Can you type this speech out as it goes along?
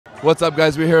What's up,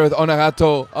 guys? We're here with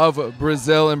Honorato of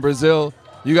Brazil. In Brazil,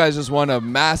 you guys just won a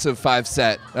massive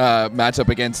 5-set matchup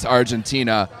against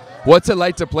Argentina. What's it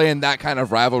like to play in that kind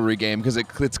of rivalry game? Because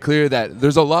it's clear that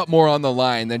there's a lot more on the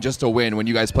line than just a win when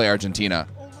you guys play Argentina.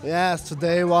 Yes,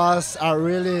 today was a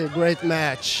really great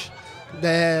match.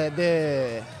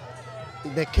 The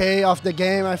key of the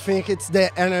game, I think it's the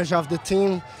energy of the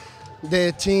team.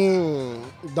 The team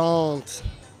don't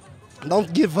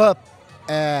give up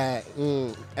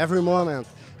in every moment.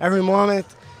 Every moment,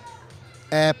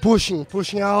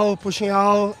 pushing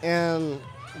out, and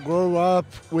grow up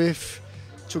with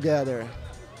together.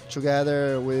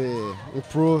 Together we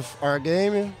improve our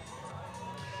game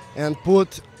and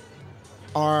put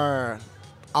all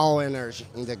energy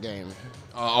in the game.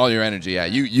 All your energy, yeah.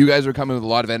 You guys are coming with a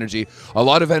lot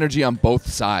of energy on both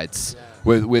sides. Yeah.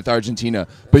 With Argentina.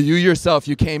 But you yourself,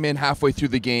 you came in halfway through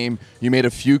the game. You made a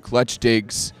few clutch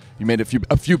digs. You made a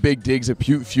few big digs, a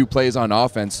few plays on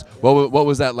offense. What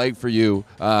was that like for you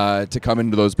to come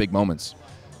into those big moments?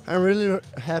 I'm really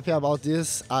happy about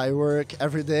this. I work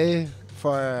every day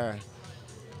for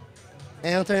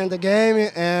entering the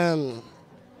game and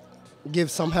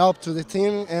give some help to the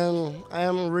team, and I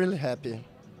am really happy.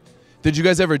 Did you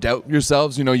guys ever doubt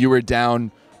yourselves? You know, you were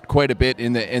down quite a bit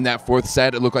in that fourth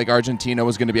set. It looked like Argentina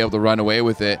was going to be able to run away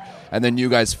with it, and then you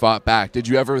guys fought back. Did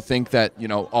you ever think that, you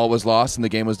know, all was lost and the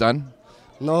game was done?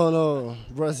 No.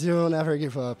 Brazil never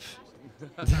give up.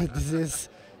 This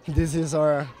is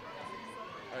our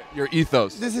your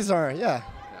ethos. This is our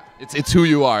It's who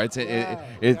you are. It's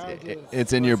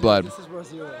in your blood. This is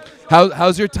Brazil.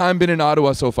 How's your time been in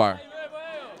Ottawa so far?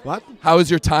 What? How has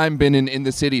your time been in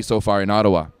the city so far in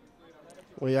Ottawa?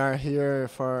 We are here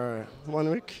for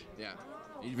 1 week. Yeah.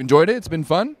 You've enjoyed it? It's been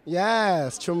fun?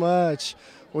 Yes, too much.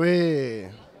 We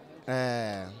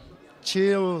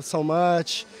chill so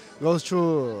much, go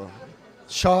to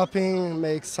shopping,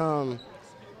 make some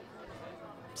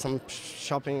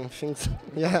shopping things.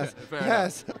 Yes,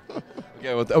 yes.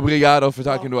 Okay, well, obrigado for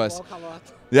talking to us. Walk a lot.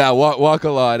 Yeah, walk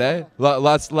a lot, eh?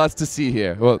 Lots to see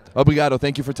here. Well, obrigado.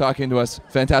 Thank you for talking to us.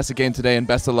 Fantastic game today, and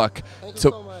best of luck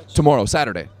So much. tomorrow,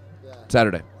 Saturday. Yeah.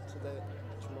 Saturday.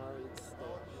 Tomorrow it's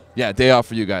Yeah, day off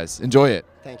for you guys. Enjoy it.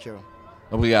 Thank you.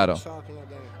 Obrigado. Shopping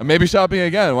again. And maybe shopping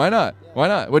again. Why not? Yeah. Why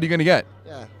not? What are you gonna get?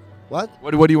 Yeah. What?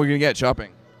 What are you gonna get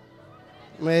shopping?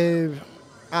 Maybe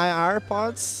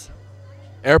AirPods.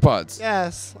 AirPods.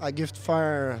 Yes, a gift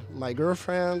for my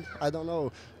girlfriend. I don't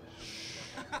know.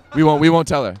 We won't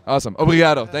tell her. Awesome.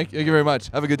 Obrigado. Thank you very much.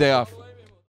 Have a good day off.